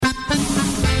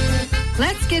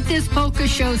get this polka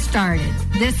show started.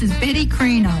 This is Betty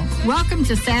Crino. Welcome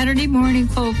to Saturday Morning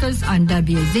Polkas on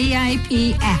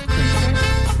WZIP Akron.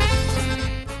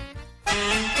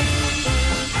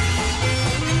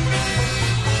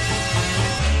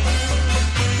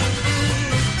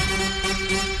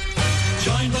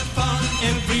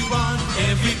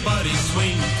 Everybody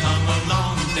swing, come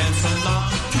along, dance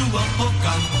along to a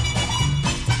polka.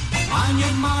 On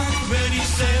your mark, ready,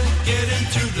 set, get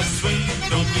into the swing.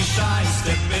 Don't be shy,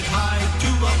 step it high to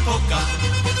a polka.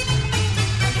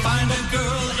 Find a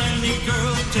girl, any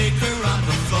girl, take her on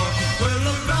the floor. Whirl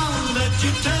around, let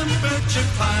your temperature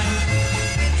climb.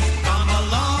 Come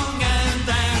along and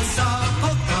dance a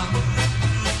polka,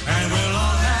 and we'll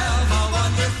all have a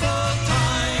wonderful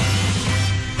time.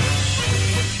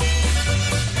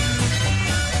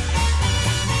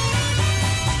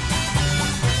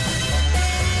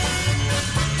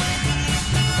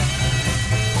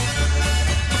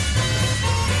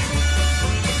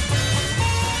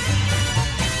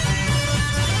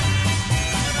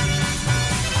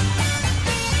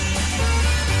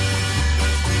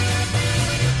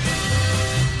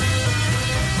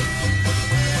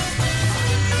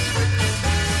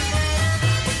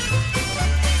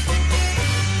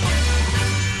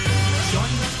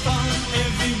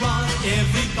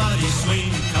 Everybody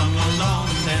swing, come along,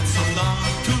 dance along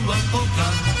to a polka.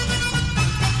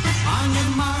 On your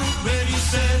mark, ready,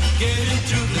 set, get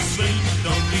into the swing.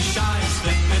 Don't be shy,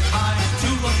 step it high to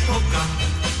a polka.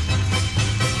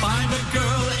 Find a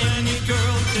girl, any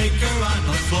girl, take her on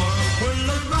the floor. Whirl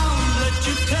around, let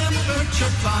your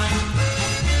temperature climb.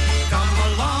 Come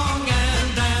along and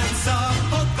dance a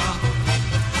polka,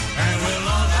 and we'll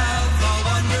all have a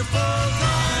wonderful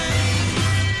time.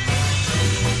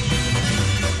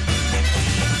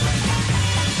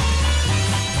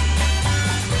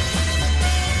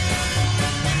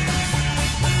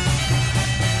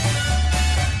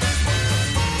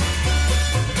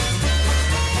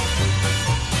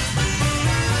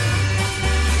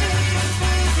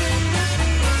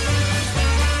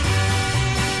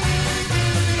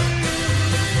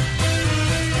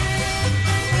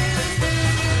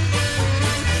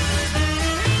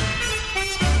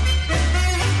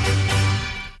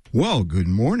 Well, good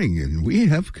morning, and we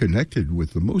have connected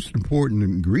with the most important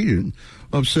ingredient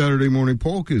of Saturday Morning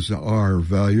Polkas, our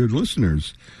valued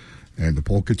listeners. And the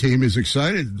polka team is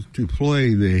excited to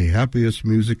play the happiest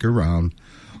music around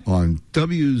on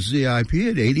WZIP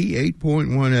at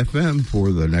 88.1 FM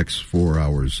for the next 4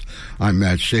 hours. I'm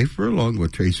Matt Schaefer, along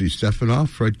with Tracy Stefanoff,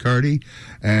 Fred Carty,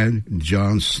 and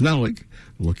John Snellick.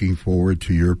 Looking forward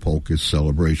to your polka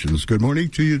celebrations. Good morning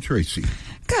to you, Tracy.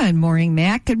 Good morning,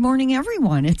 Matt. Good morning,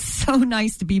 everyone. It's so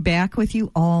nice to be back with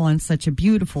you all on such a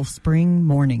beautiful spring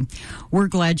morning. We're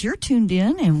glad you're tuned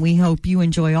in, and we hope you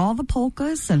enjoy all the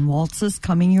polkas and waltzes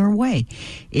coming your way.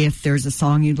 If there's a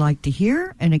song you'd like to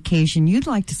hear, an occasion you'd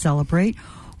like to celebrate,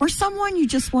 or someone you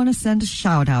just want to send a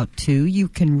shout-out to, you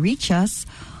can reach us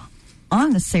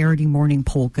on the Saturday Morning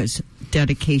Polkas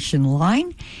dedication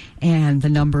line, and the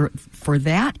number for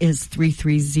that is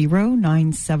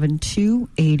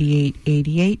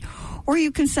 330-972-8888, or you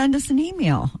can send us an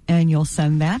email, and you'll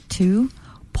send that to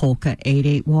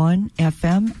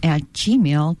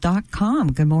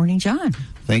polka881fm@gmail.com. Good morning, John.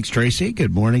 Thanks, Tracy.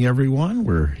 Good morning, everyone.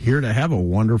 We're here to have a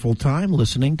wonderful time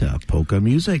listening to polka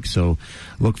music, so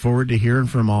look forward to hearing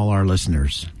from all our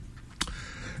listeners.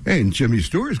 And Jimmy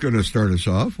Stewart is going to start us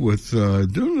off with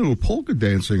doing a little polka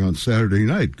dancing on Saturday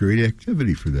night. Great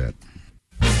activity for that.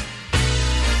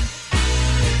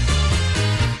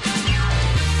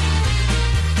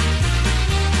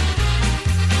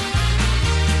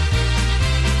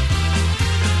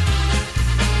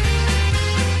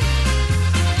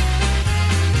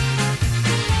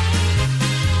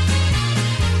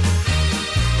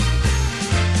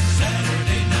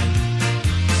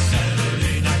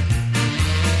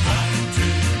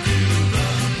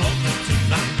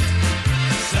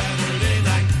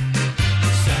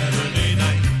 Saturday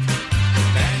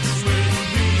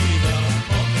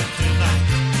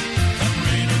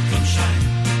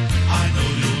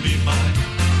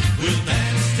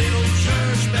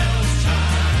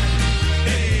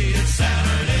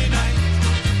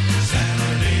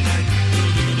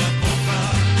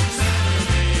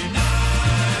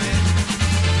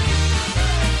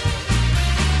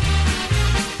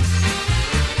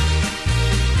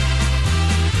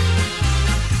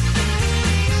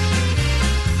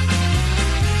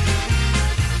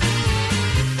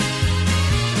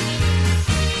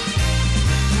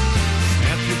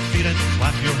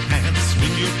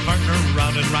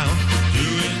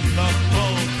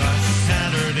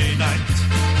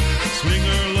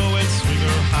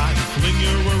Swing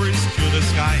your worries to the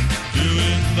sky,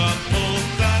 doing the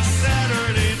polka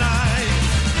Saturday night.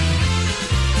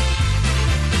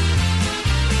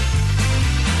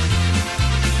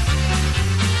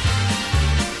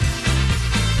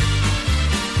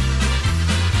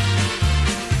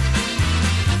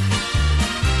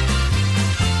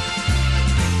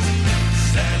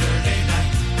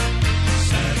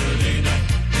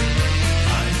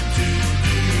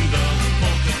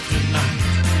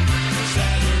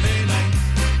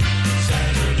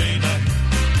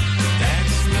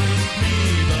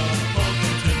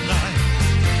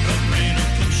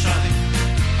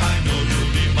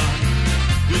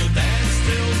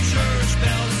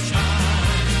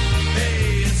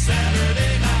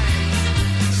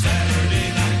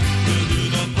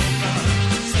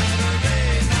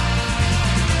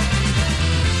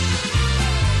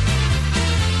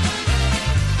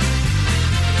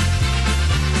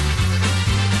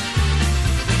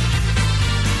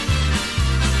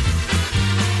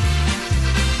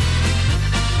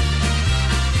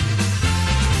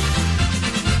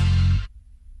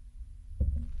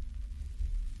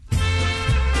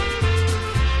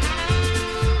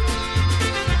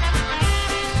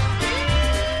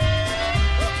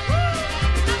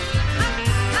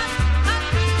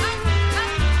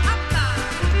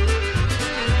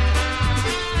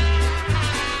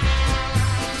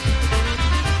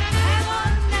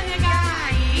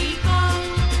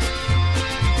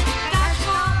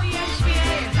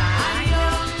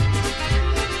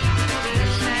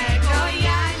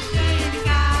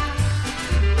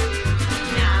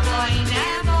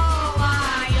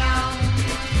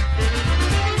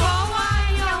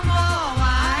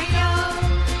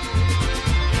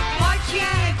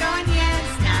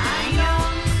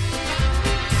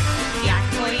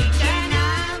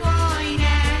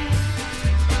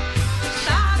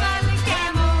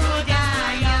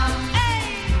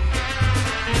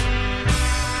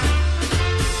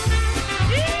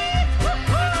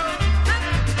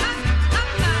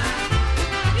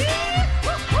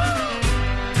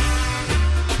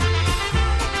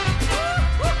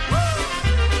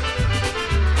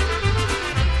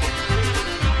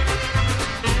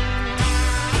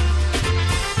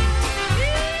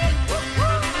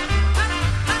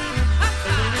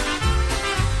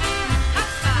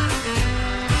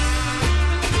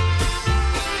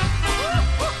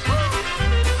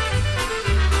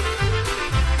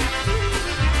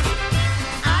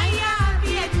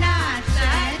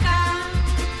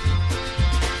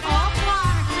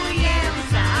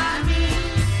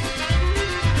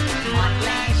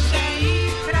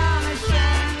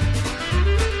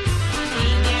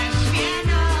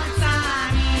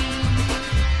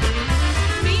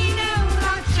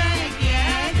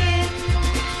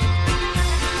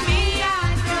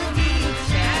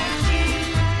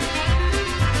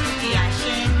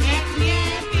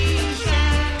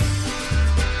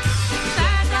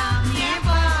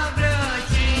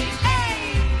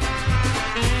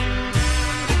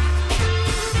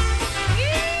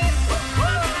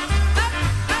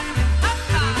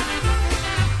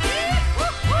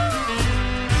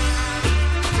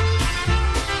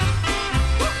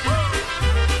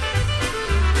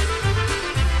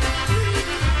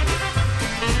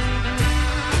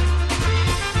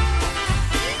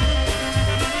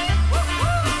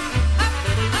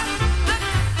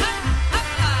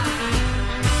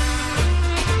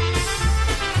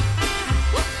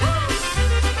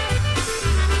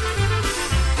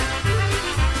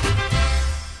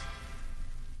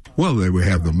 Well, there we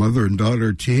have the mother and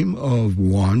daughter team of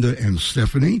Wanda and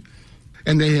Stephanie,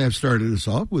 and they have started us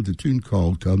off with a tune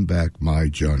called Come Back My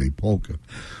Johnny Polka.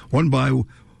 More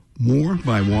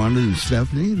by Wanda and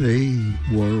Stephanie. They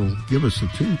will give us a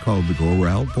tune called the Go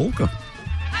Round Polka.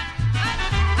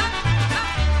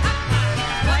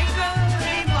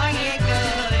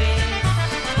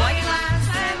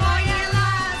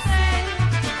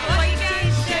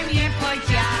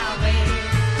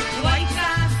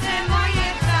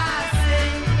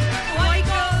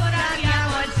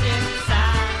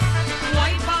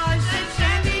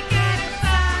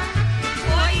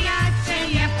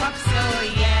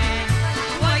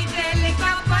 Oj, tylko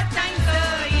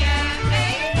potańcuję,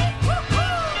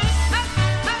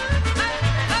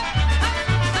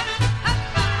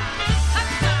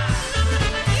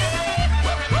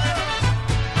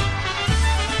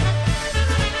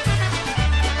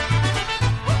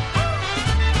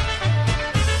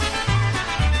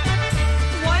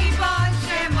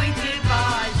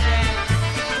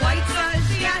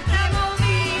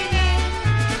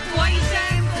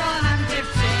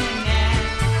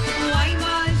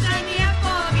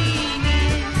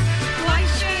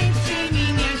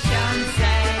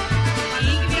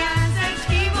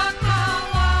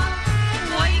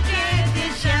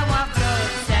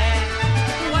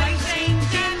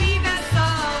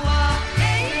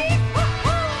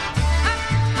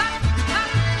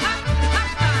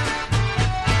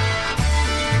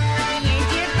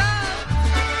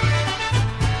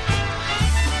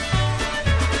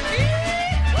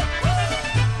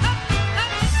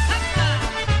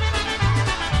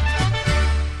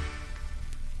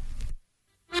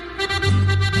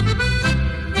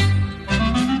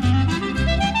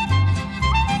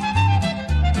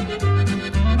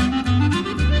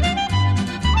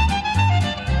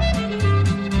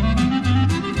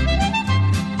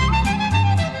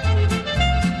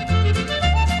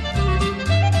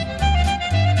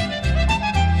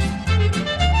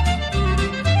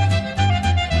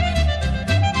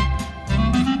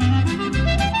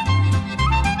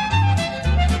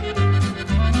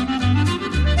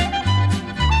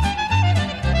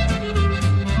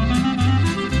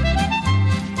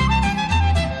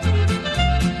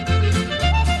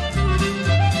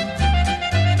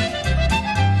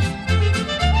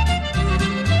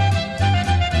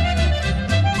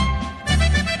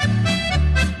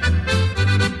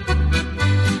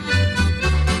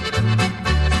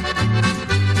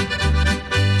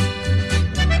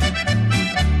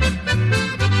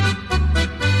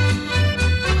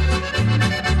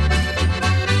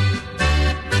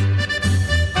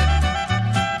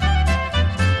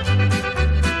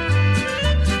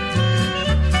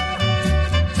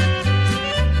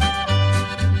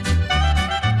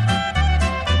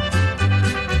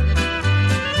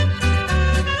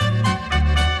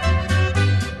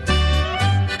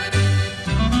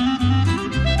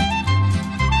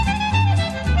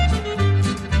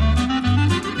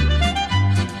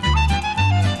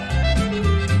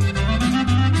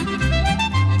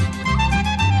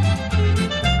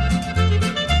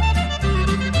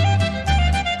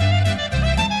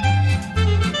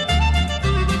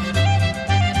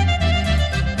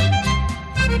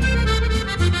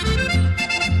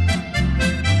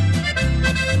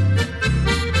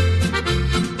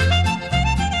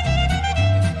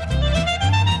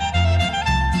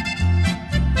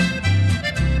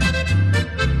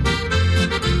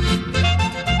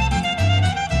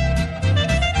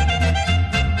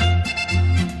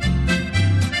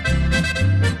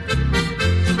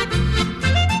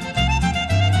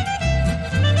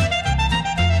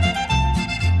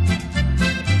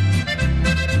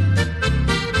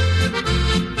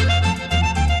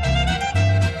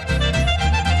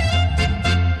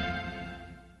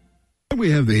 we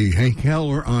have the Hank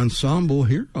Haller Ensemble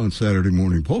here on Saturday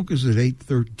Morning Polkas at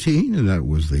 8:13, and that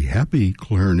was the Happy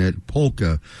Clarinet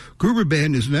Polka. Gruber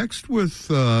Band is next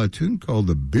with a tune called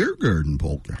the Beer Garden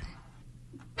Polka.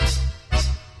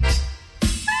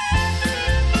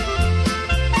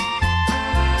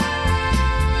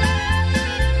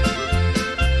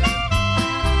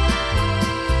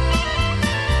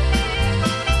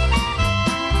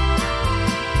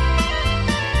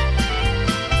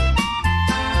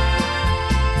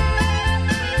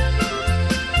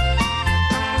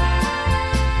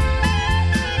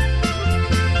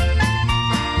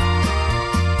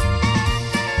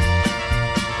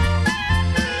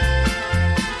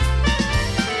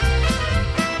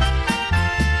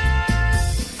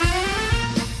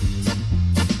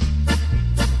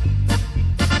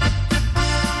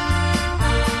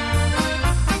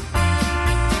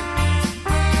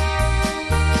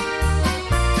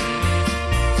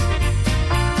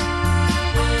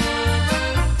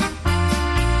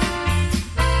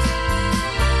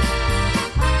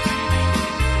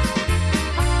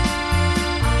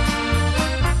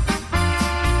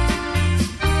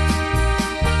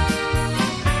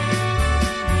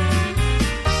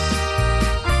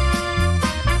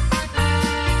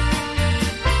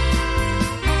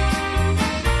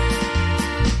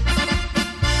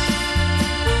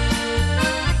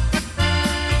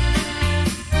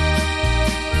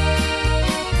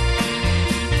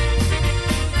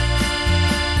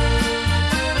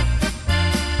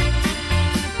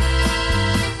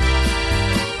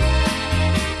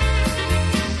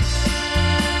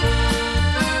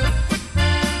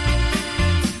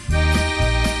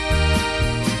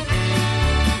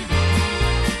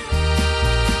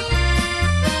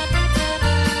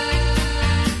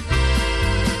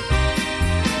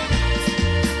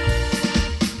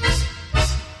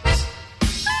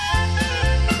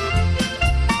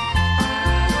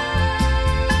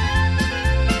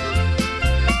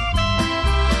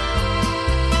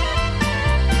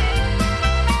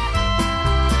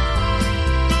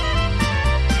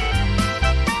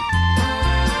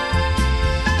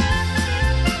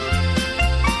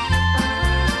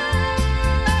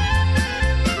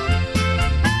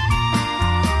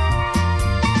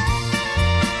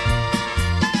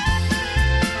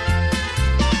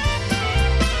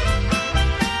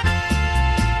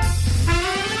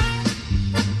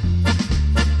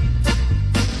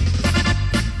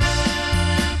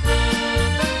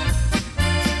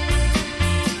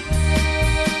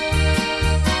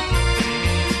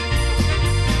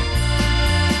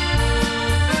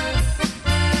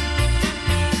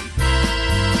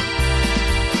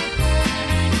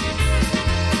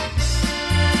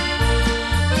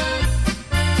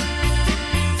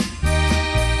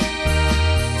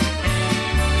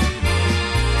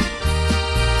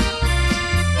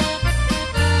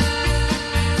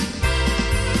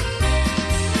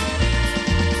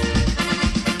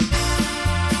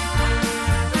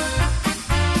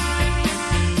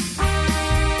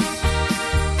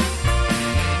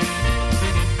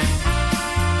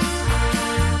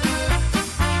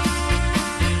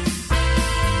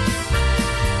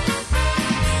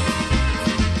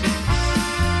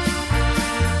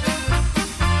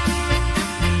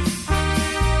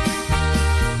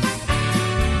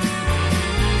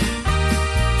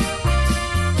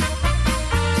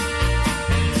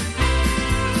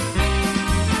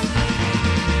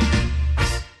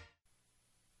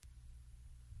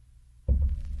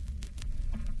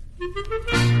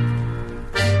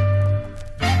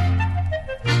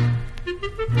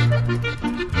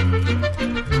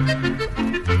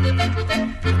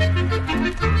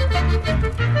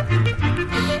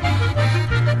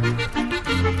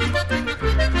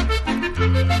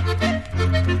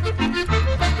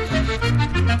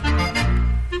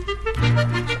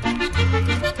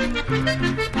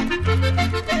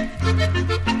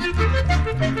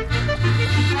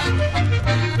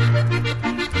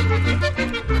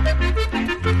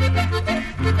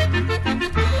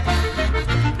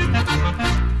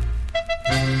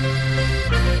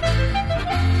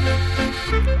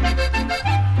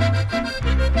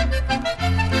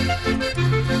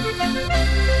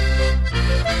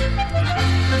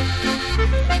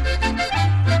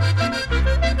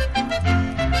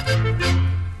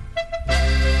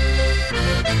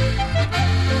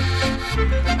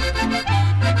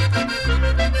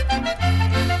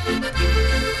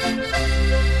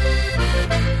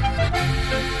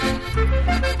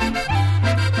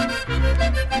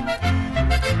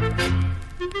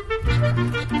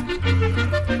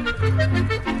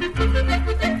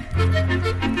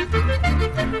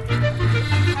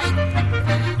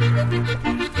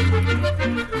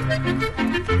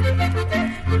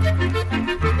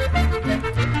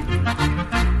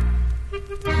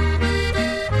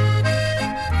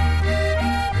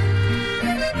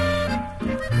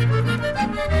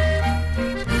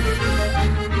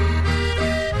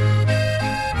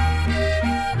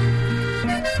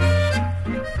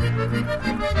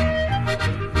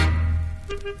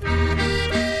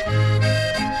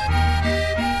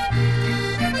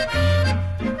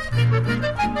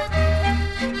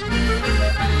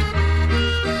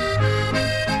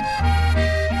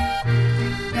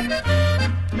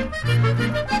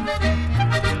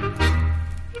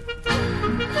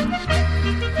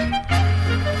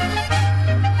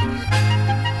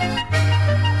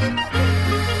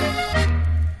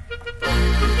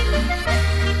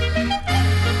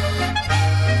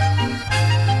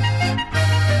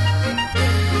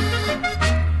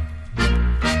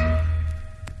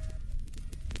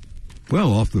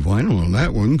 Well, off the vinyl on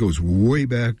that one goes way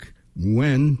back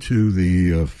when to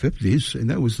the 50s, and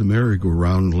that was the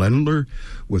Merry-Go-Round Lendler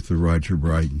with the Roger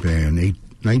Bright Band.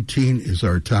 8:19 is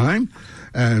our time,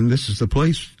 and this is the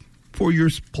place for your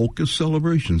polka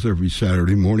celebrations every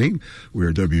Saturday morning.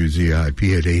 We're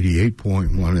WZIP at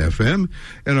 88.1 FM,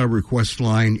 and our request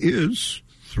line is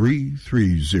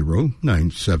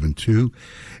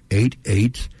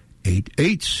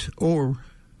 330-972-8888, or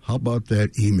how about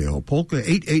that email,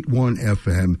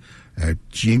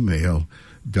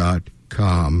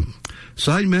 polka881fm@gmail.com.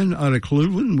 Sidemen out of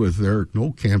Cleveland with Eric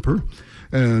Nolcamper,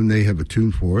 and they have a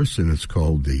tune for us, and it's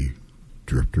called the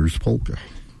Drifter's Polka.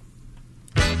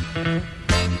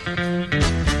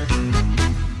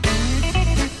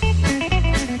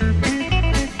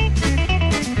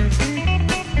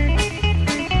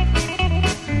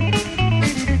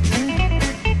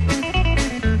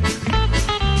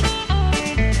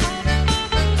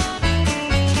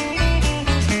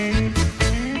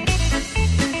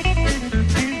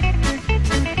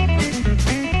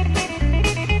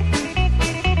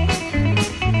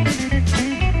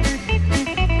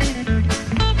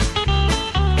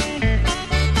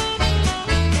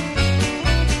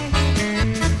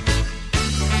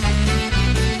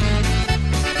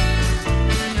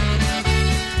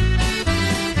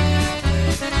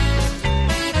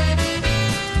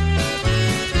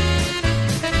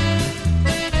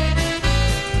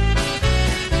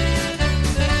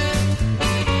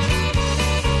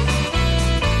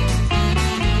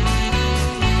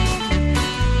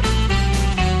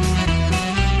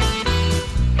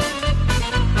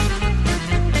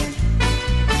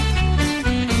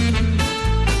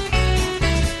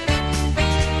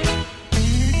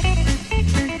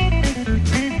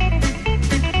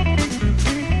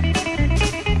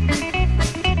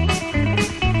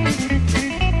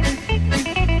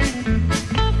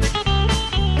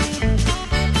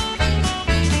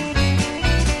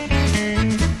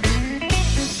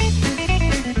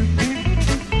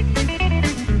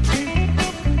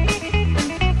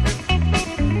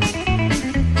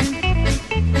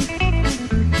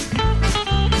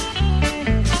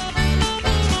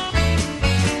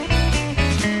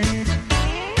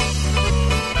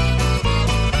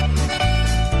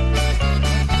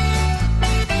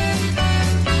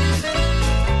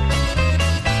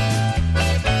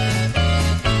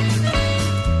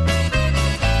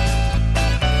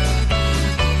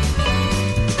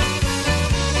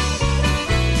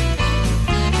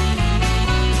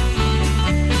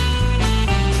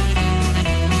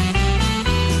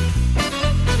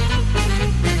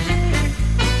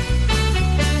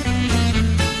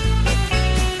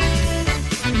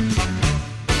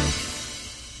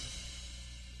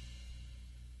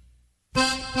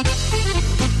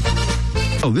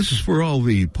 This is for all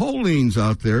the Paulines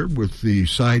out there with the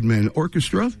Sidemen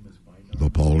Orchestra, the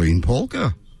Pauline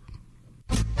Polka.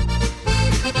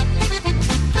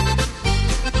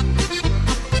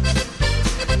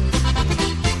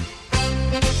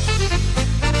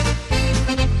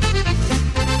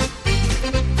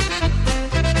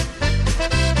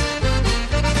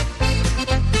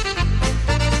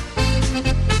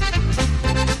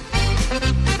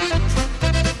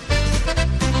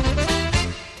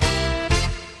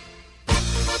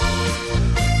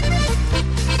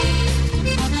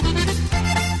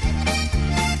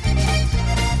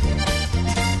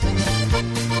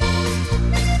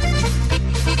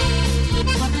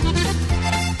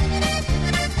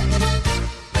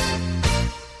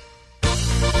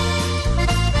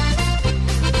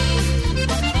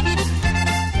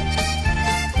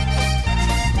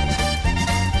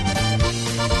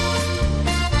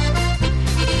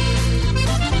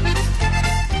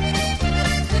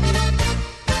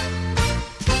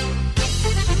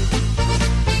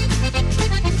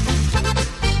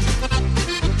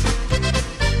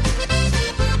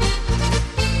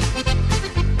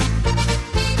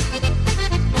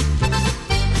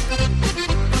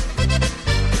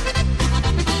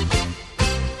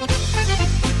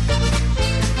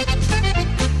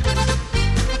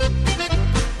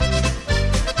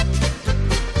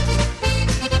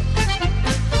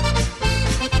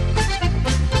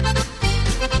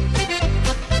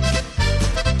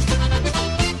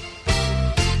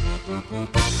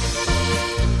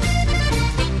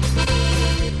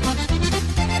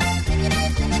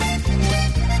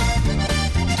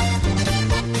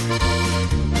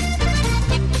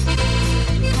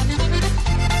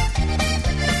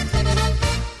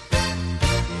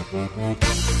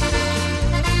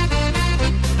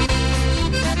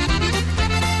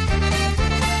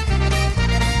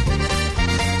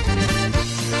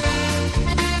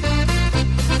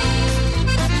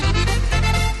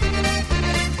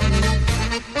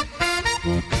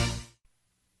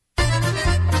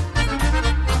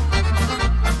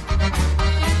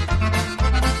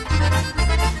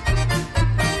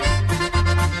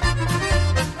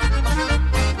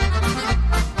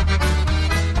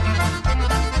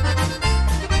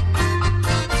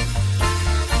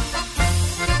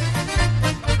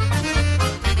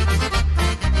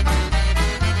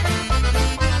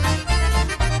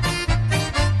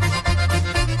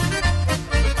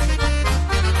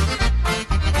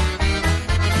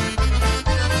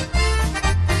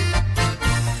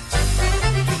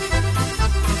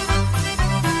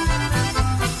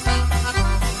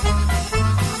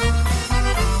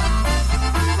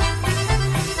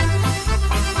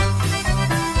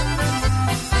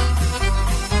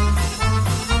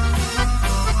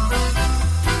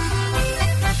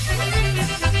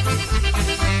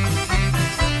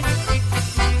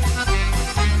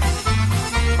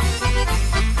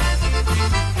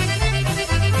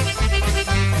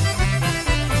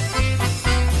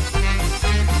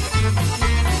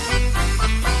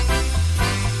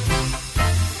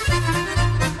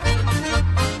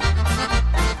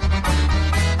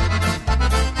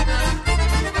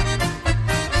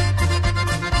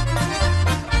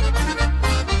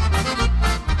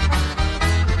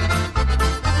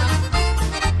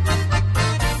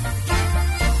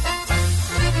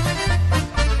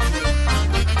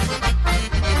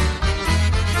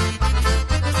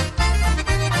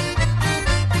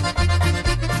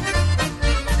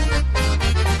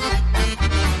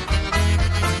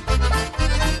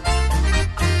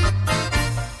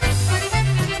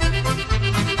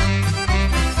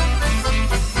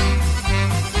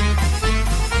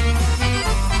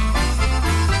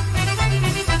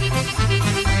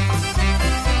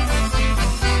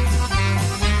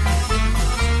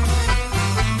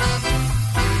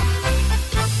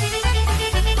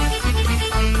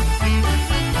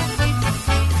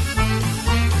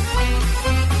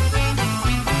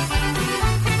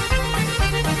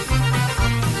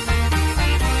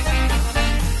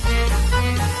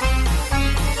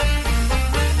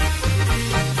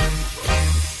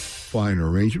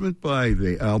 arrangement by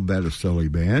the Al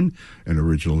Battistelli Band, an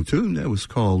original tune that was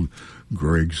called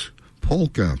Greg's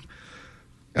Polka.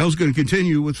 Al's going to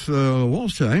continue with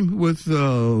waltz time with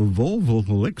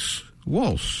Volvolik's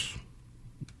Waltz.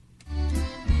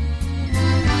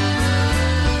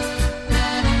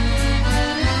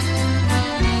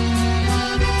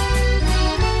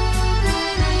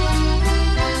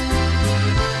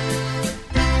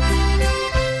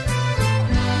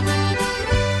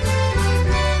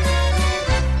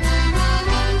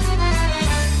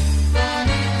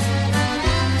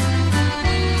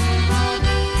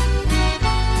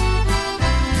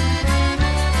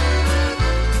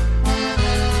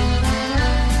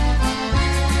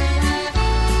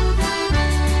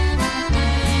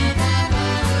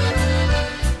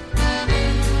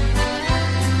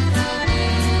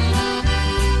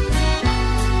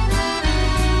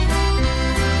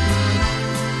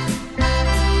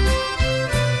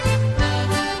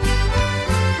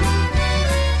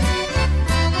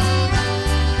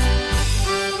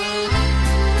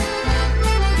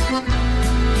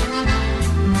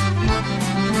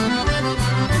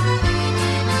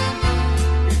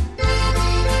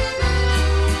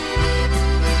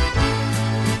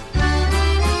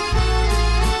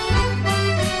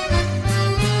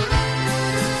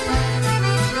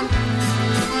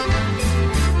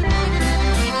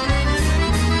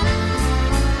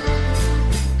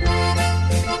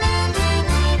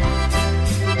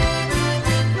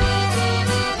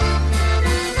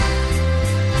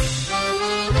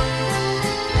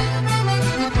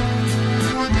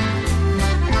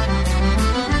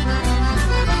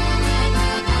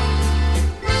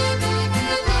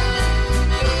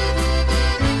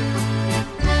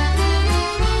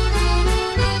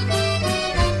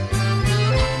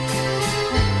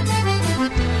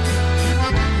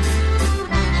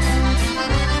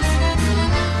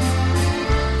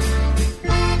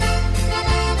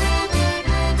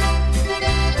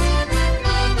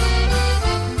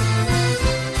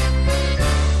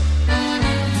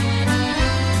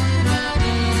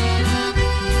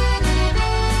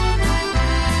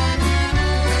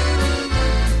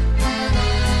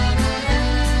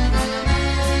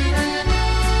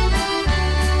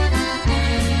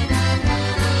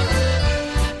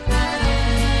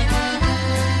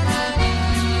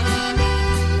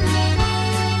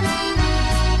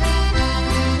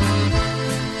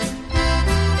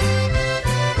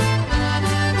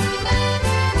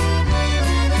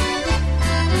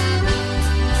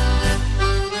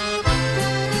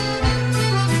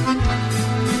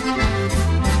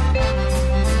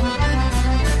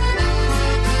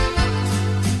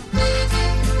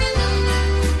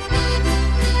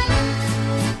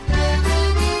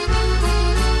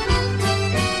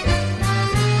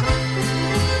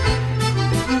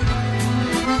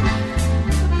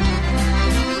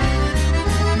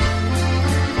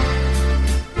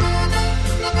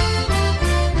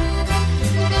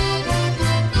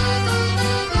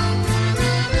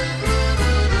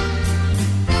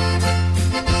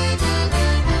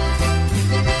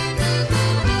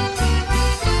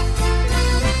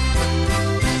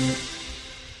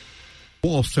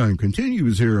 Waltz time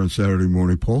continues here on Saturday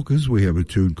Morning Polkas. We have a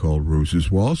tune called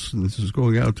Rose's Waltz, and this is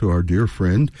going out to our dear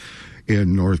friend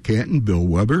in North Canton, Bill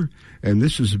Weber, and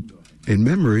this is in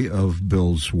memory of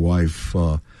Bill's wife,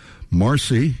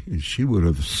 Marcy, and she would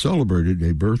have celebrated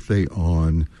a birthday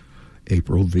on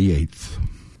April the 8th.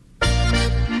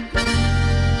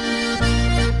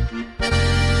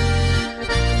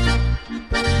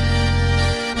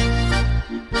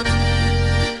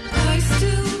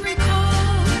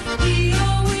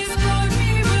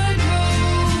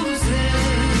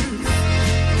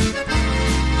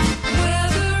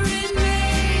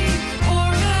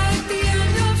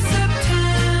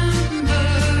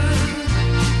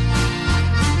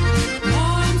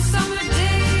 Warm summer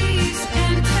days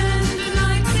and tender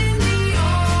nights in the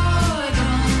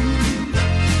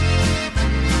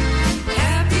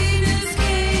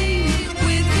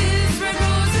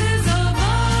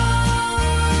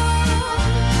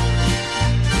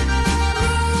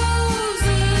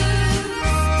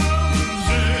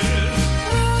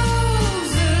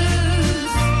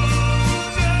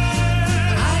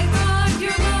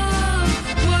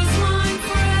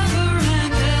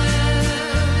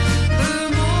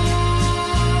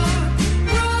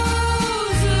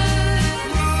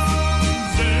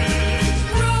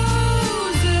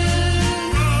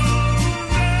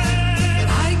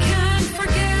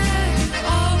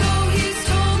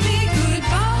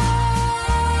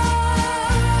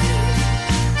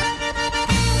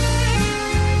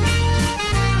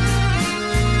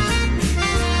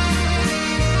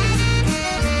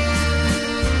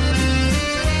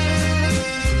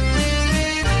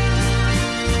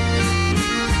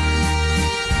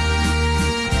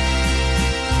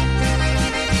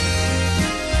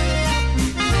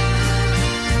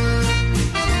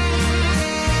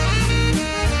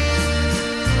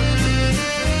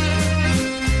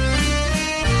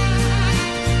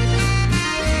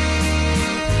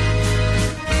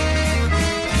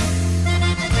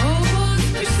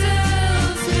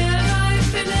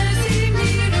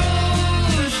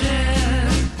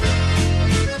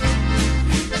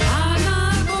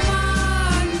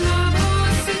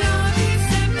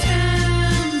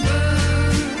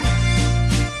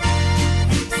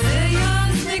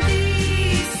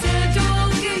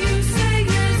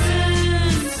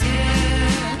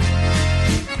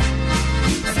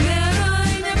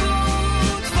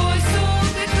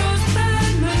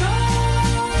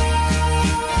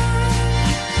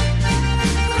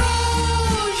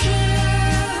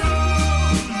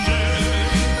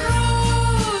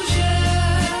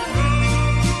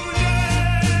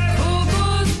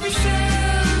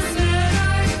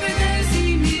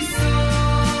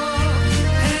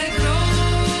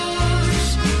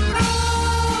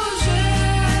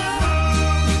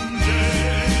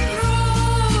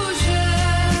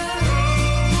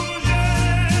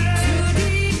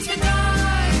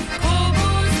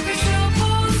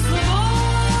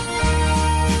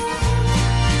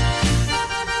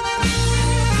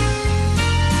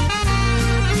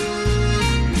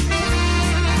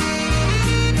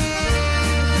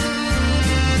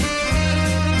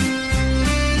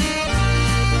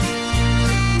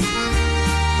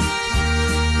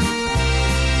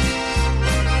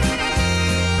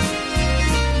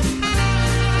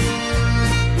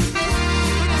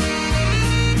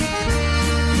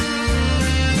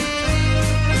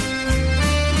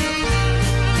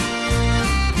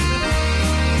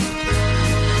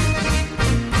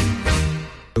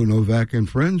Mack and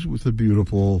Friends with the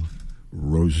beautiful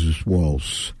Roses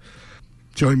Waltz.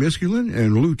 Joey Miskulin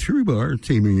and Lou Trubar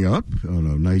teaming up on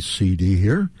a nice CD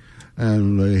here,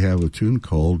 and they have a tune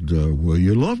called Will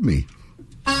You Love Me?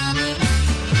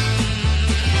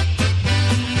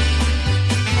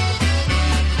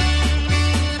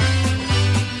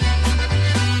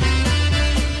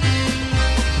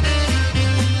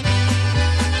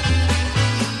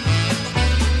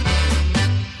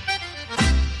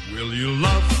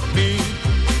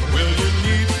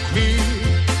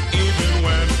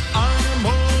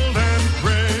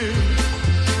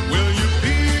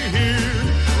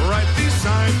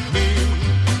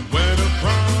 When a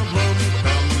problem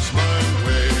comes my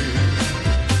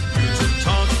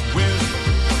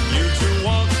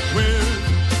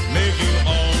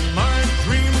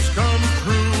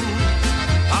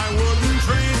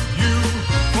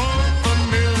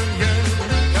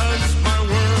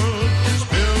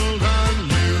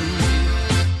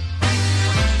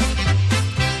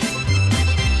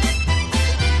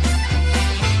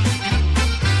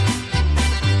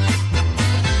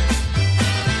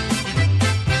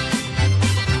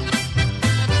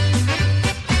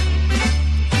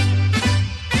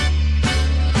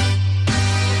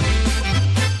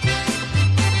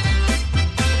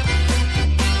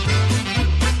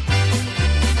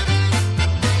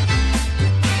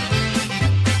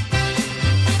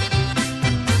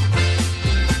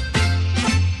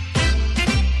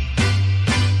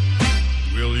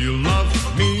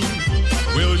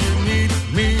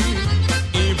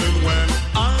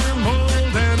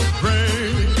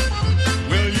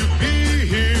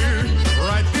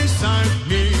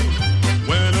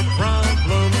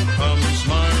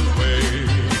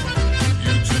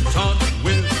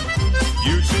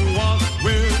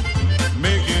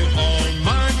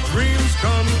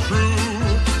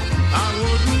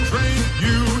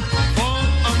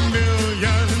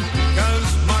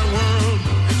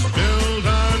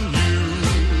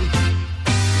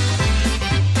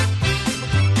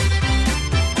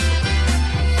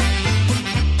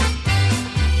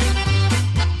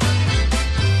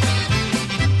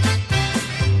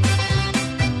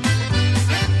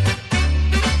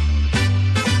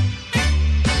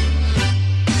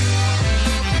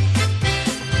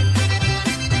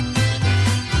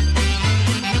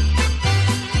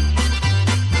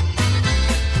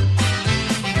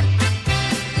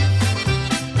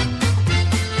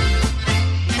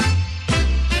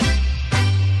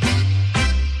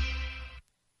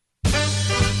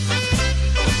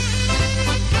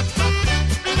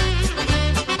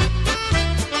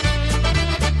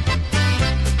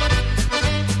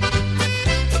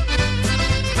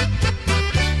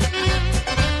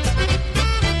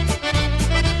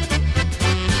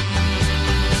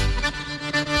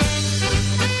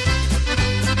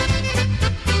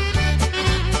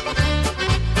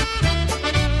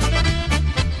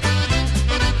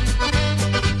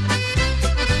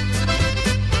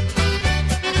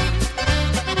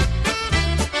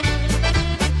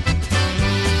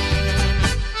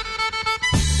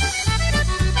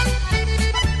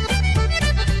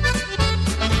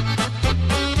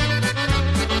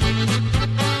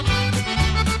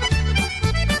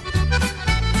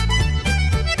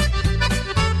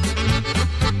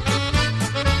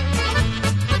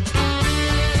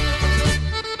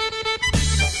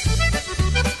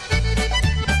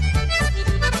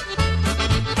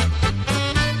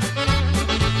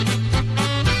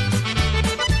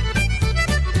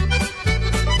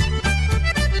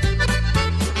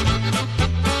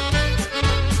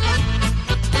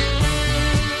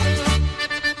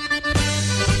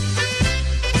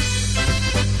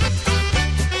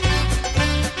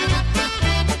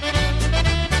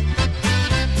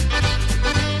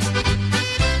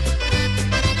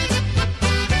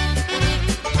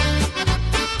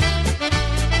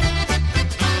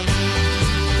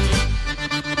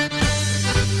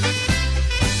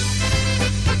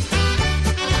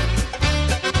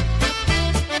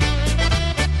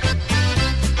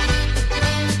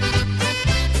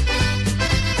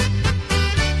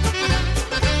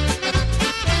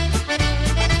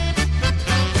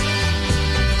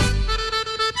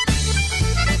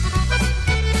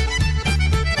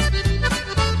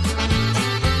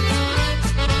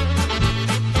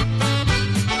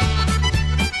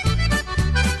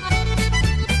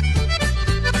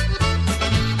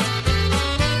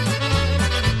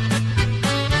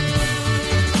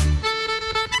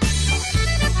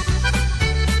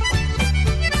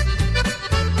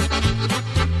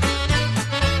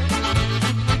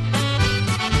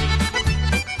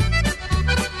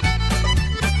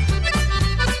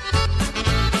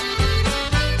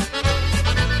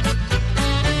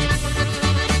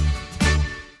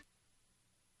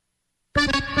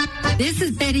This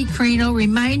is Betty Crino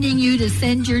reminding you to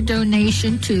send your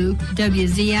donation to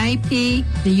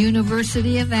WZIP, the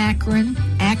University of Akron,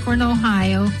 Akron,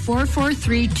 Ohio,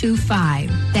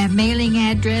 44325. That mailing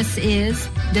address is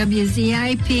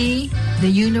WZIP, the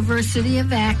University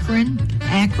of Akron,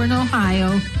 Akron,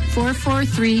 Ohio,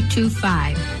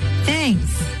 44325.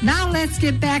 Thanks. Now let's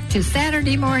get back to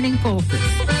Saturday Morning Polkas.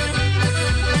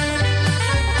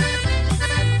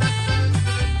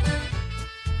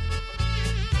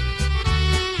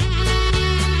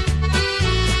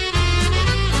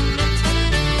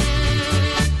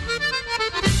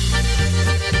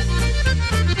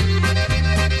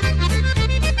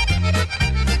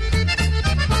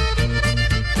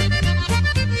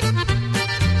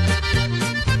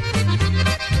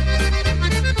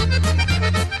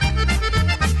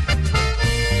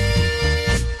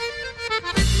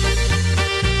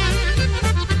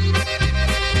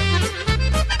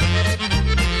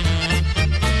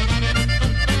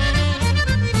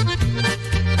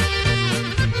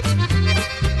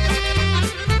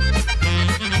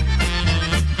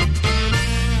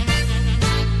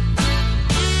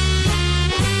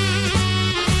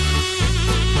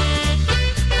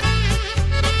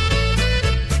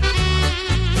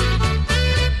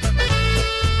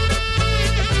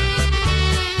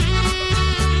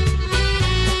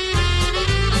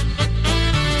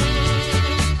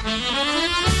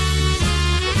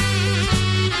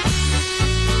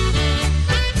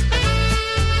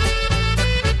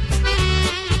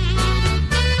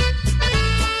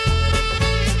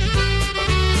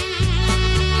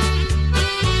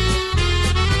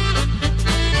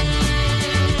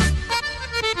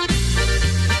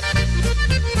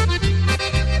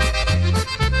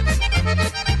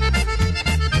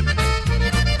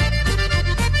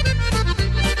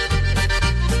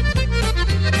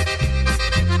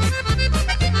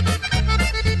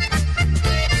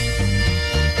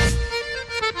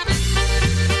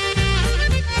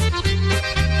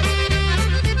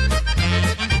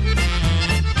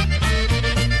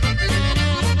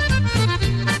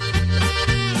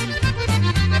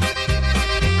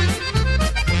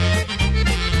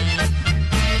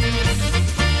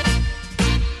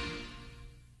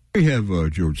 We have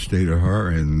George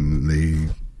Stadahar and the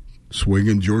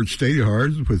swinging George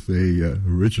Stadahars with a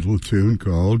original tune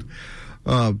called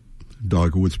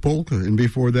Dogwood's Polka. And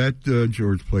before that,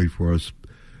 George played for us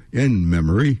in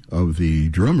memory of the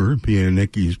drummer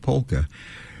Pianicki's Polka.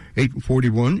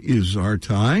 8:41 is our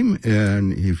time,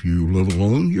 and if you live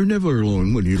alone, you're never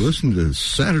alone when you listen to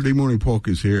Saturday Morning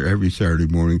Polkas here every Saturday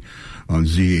morning on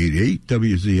Z88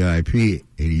 WZIP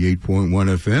 88.1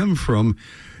 FM from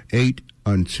 8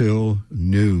 until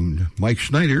noon. Mike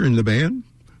Schneider in the band,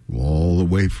 all the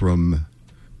way from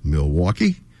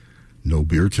Milwaukee. No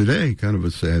beer today. Kind of a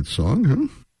sad song, huh?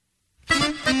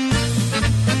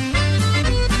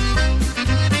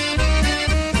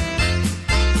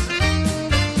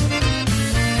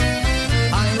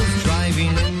 I was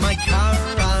driving in my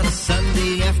car on a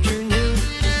Sunday afternoon,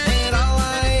 and all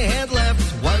I had left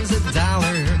was $1.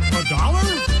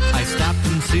 $1? I stopped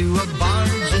into a bar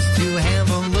just to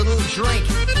have a little drink,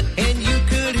 and you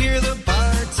could hear the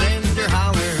bartender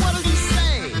holler. What did he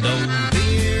say? No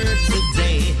beer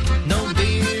today, no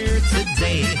beer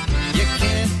today. You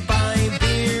can't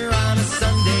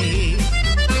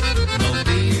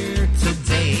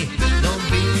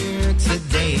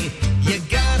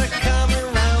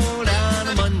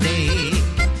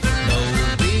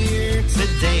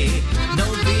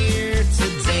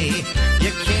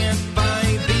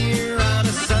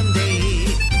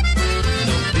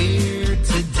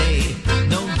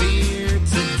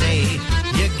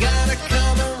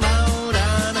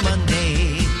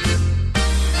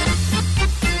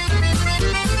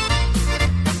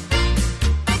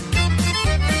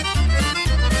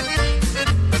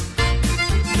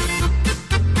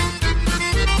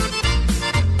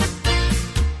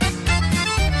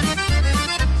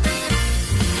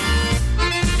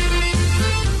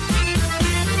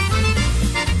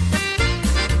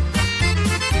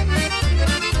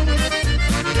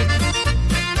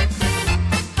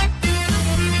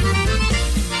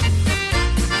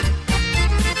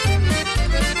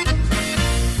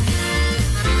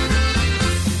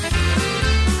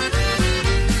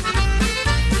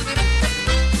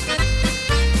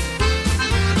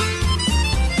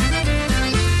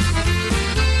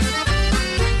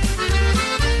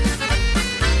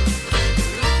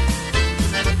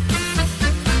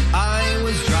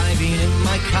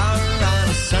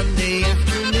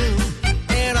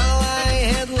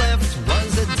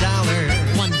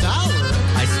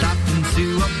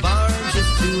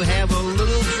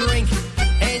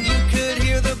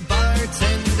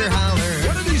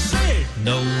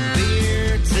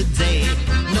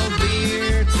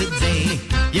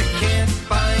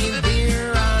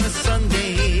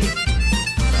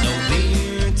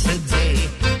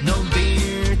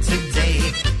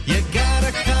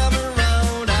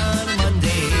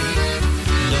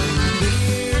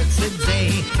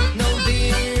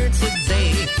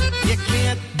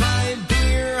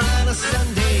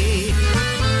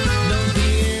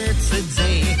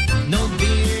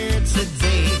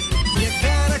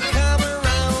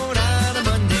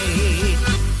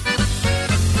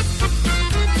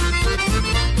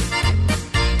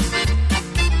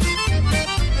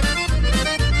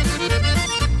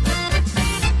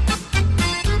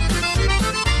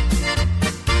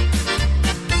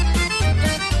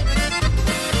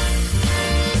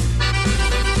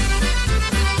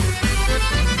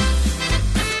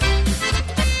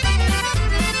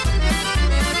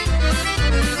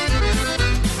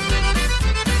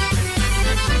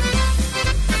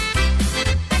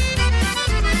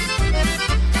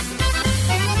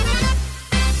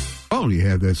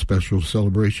that special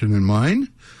celebration in mind.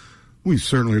 We'd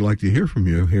certainly like to hear from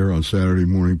you here on Saturday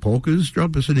Morning Polkas.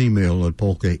 Drop us an email at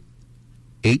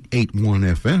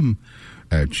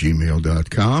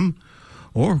polka881fm@gmail.com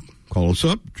or call us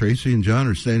up. Tracy and John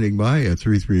are standing by at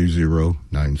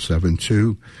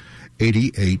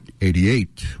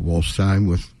 330-972-8888. Waltz time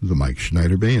with the Mike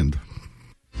Schneider Band.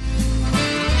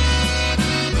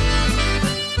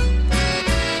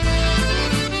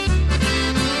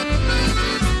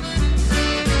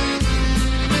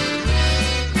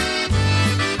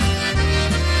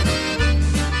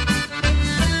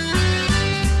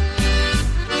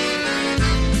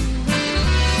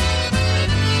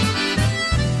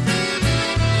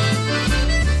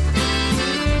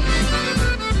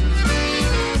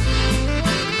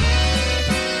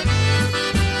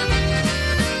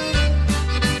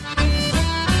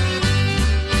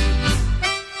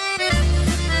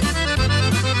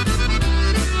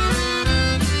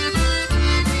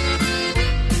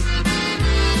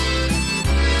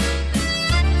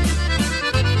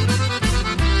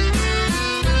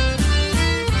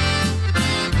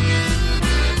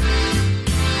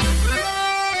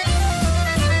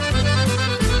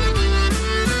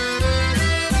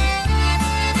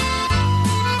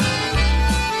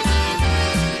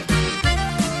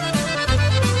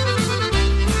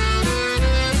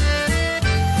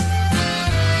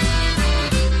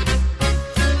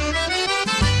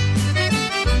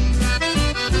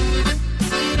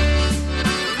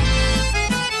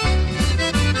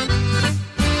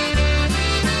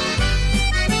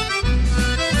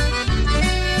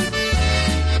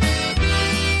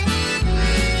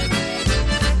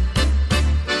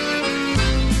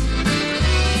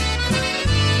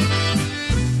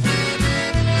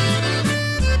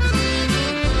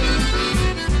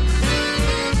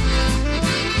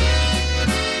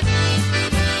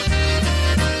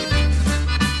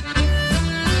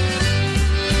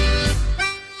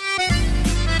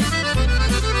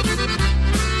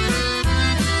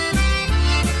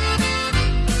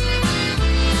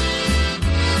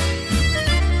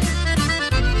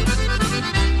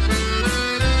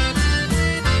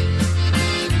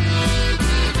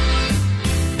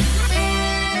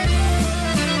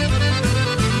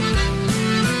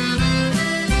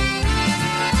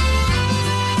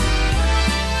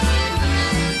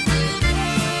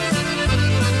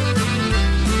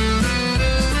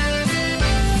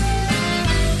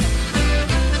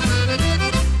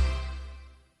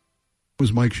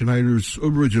 Was Mike Schneider's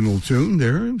original tune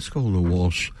there. It was called A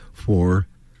Waltz for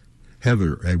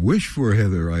Heather. A Wish for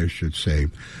Heather, I should say.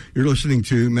 You're listening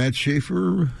to Matt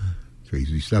Schaefer,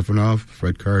 Tracy Stefanoff,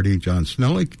 Fred Carty, John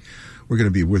Snellick. We're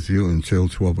going to be with you until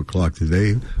 12 o'clock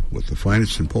today with the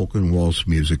finest in polka and waltz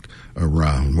music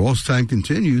around. Waltz time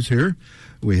continues here.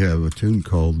 We have a tune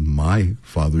called My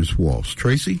Father's Waltz.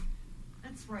 Tracy?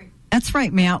 That's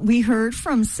right, Matt. We heard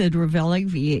from Sid Ravelli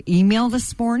via email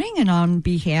this morning, and on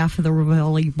behalf of the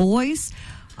Ravelli boys,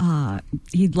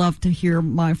 he'd love to hear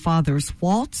My Father's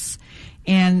Waltz.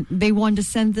 And they wanted to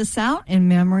send this out in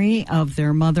memory of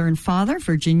their mother and father,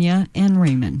 Virginia and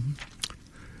Raymond.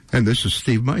 And this is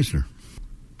Steve Meisner.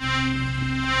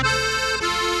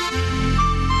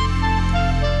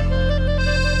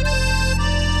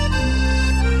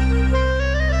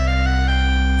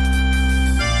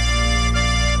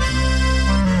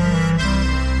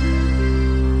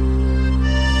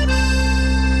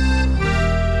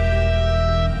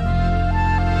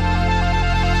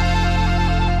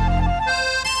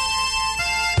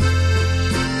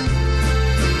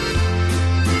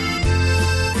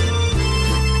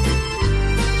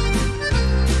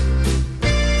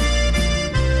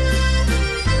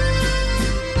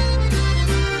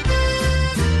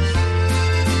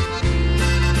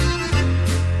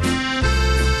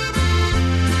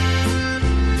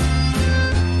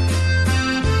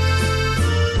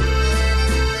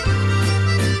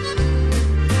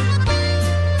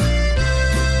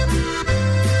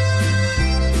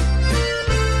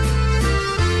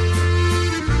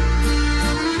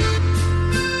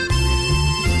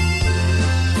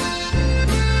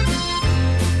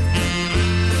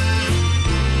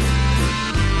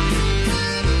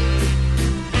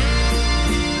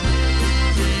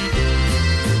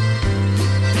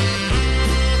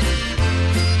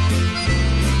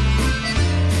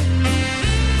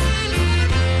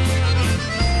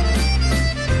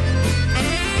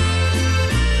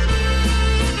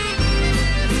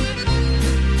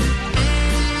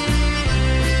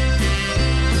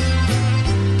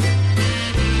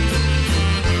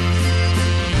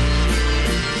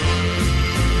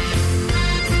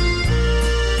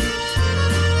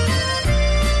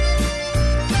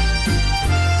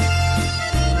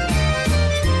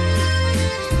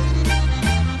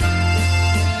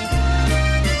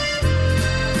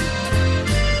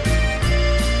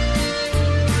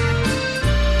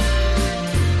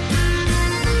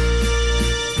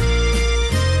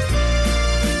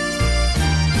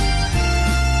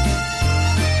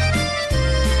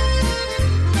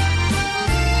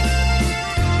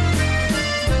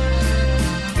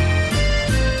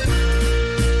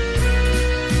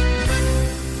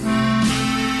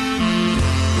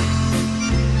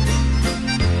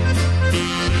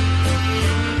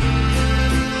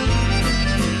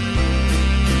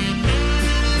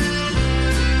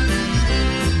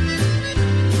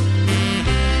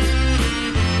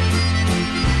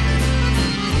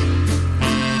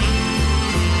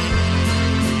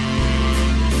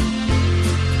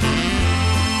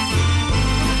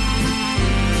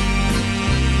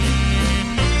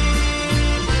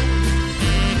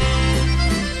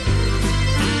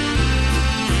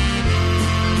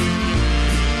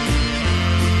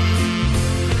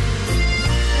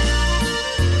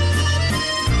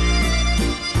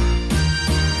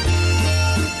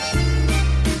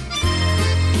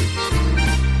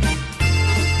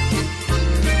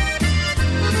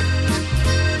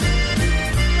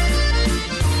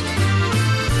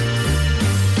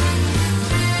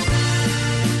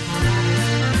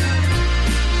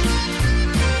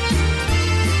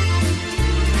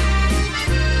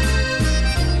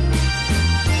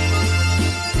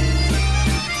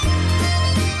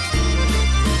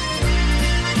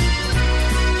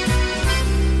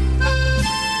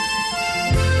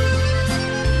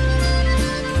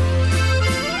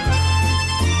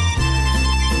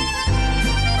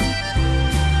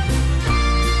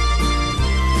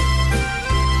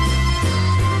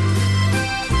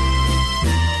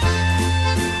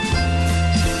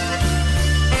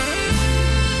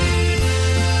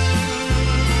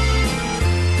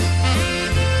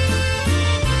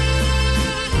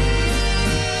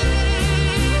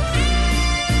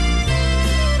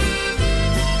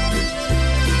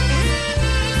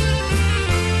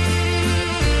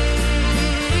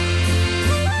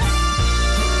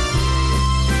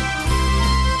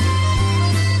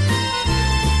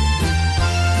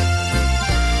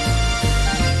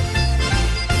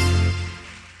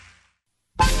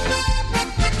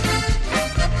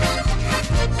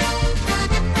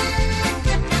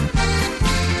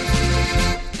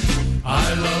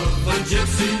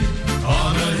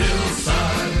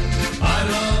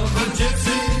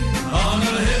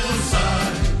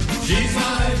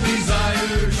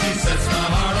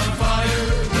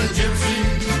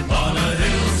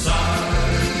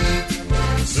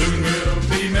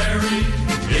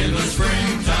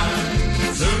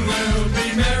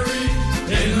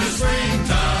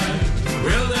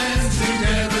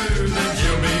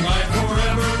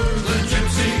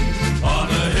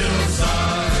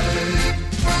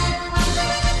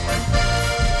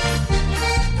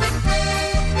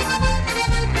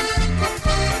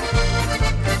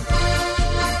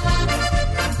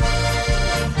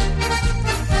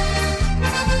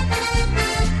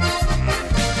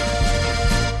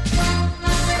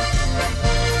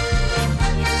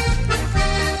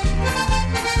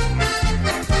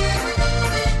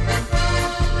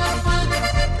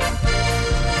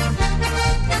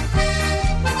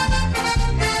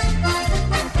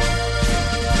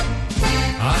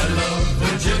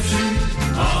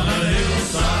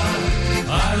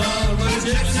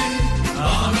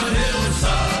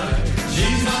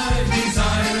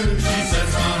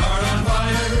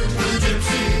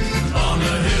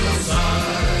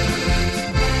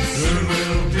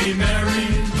 be merry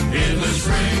in the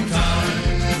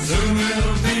springtime. Soon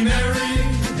we'll be merry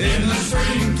in the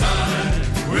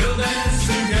springtime. We'll dance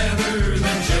together,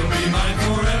 then she'll be mine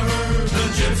forever, the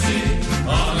gypsy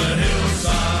on the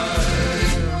hillside.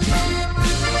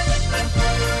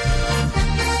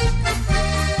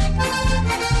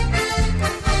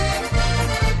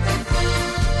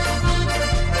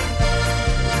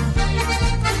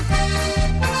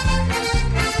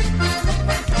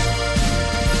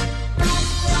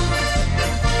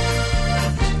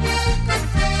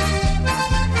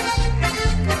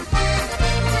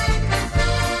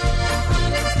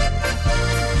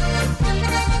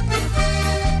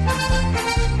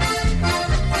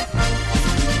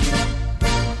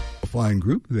 Fine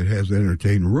group that has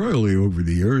entertained royally over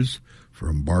the years,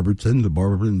 from Barberton, the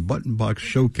Barberton Button Box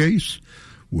Showcase,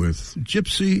 with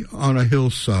Gypsy on a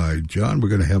Hillside. John, we're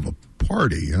going to have a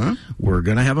party, huh? We're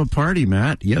going to have a party,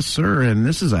 Matt. Yes, sir. And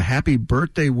this is a happy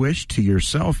birthday wish to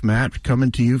yourself, Matt, coming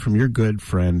to you from your good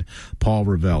friend, Paul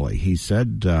Ravelli. He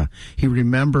said he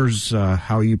remembers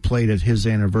how you played at his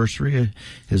anniversary,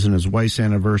 his and his wife's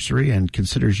anniversary, and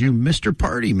considers you Mr.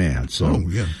 Party Man. So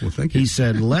yeah. Well, thank you. He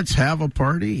said, let's have a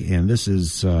party. And this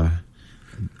is Ted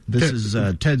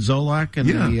Zolak and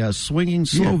the Swinging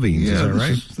Slovenes. Yeah, is that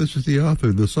right? This is the author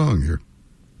of the song here.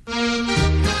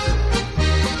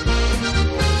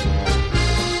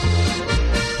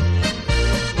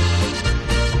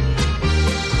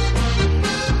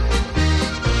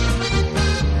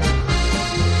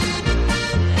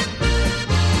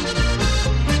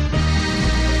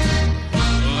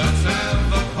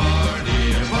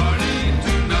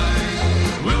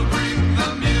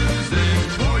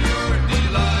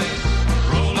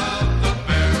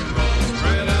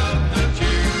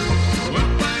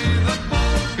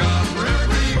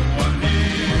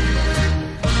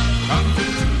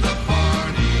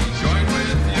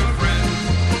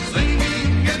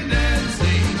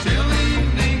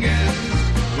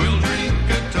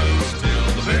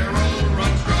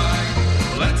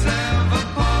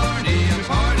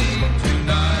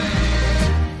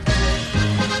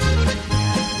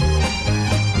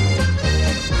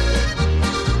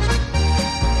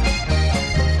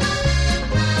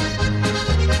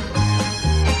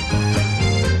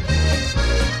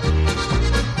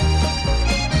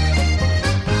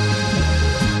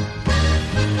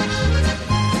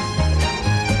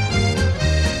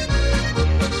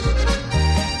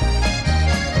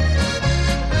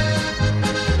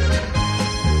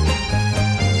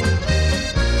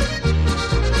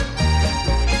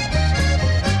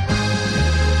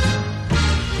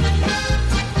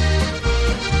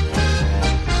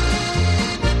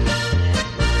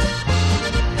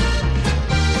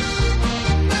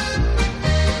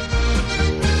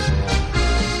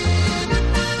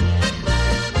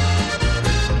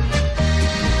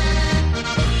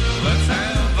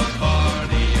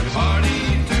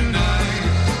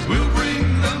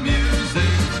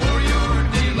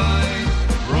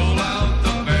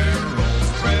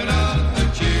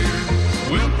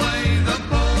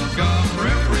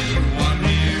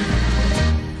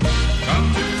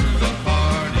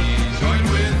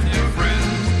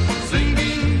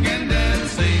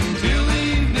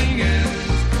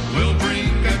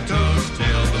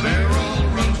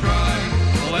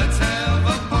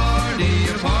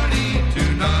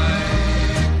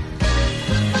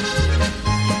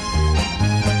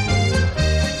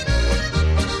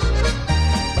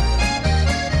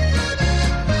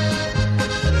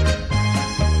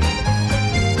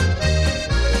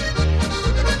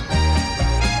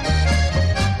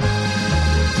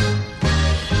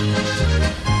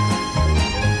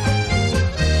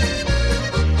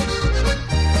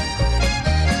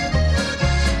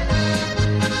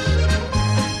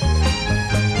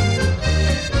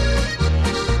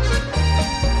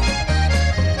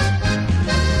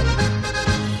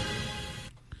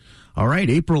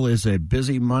 April is a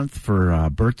busy month for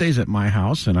birthdays at my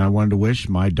house, and I wanted to wish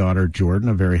my daughter Jordan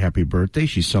a very happy birthday.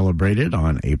 She celebrated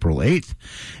on April 8th.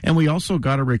 And we also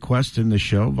got a request in the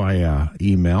show via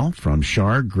email from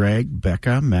Shar, Greg,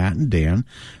 Becca, Matt, and Dan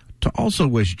to also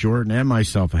wish Jordan and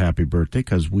myself a happy birthday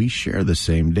because we share the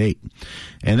same date.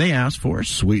 And they asked for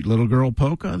Sweet Little Girl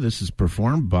Polka. This is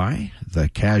performed by The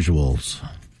Casuals.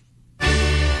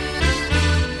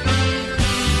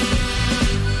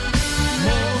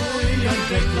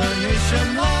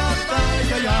 Declaration lata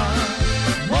ja ja,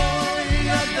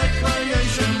 moja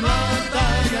declaration lata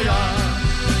ja ja,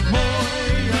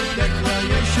 moja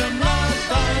declaration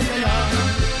lata ja ja.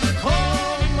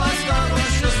 Koma stara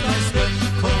 16 lat,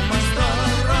 koma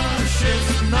stara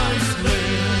 16 lat.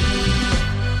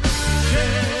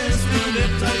 Jest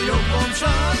lata ją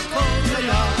pomczatką ja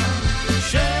ja.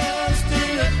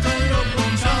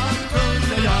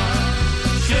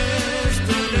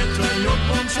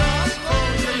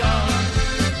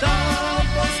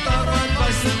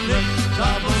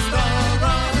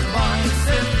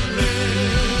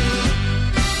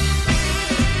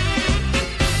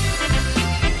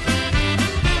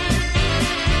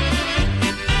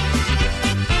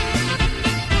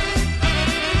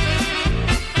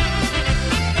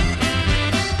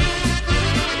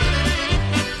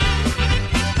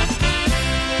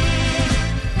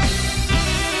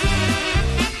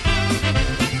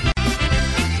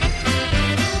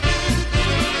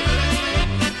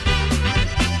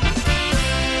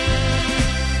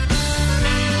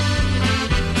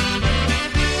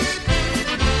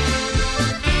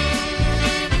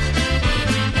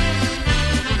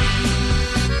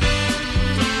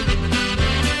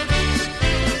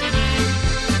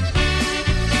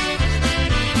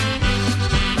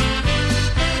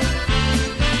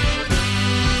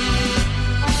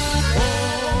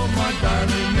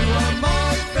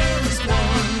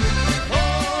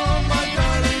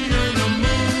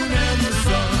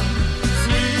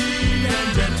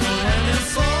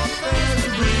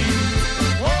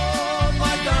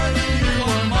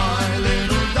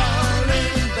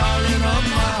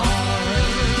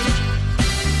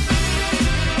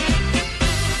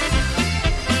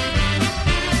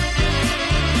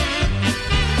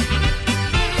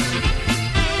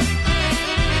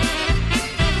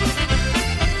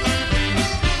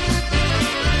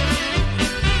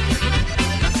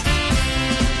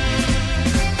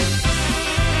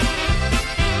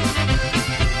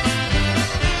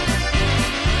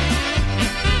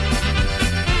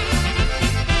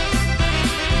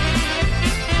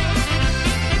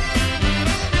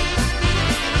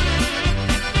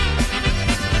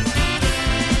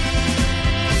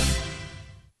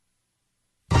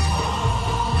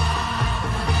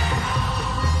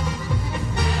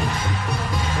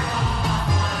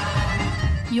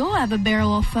 You'll have a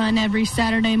barrel of fun every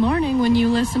Saturday morning when you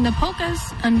listen to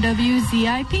Polkas on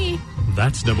WZIP.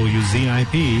 That's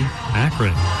WZIP,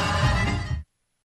 Akron.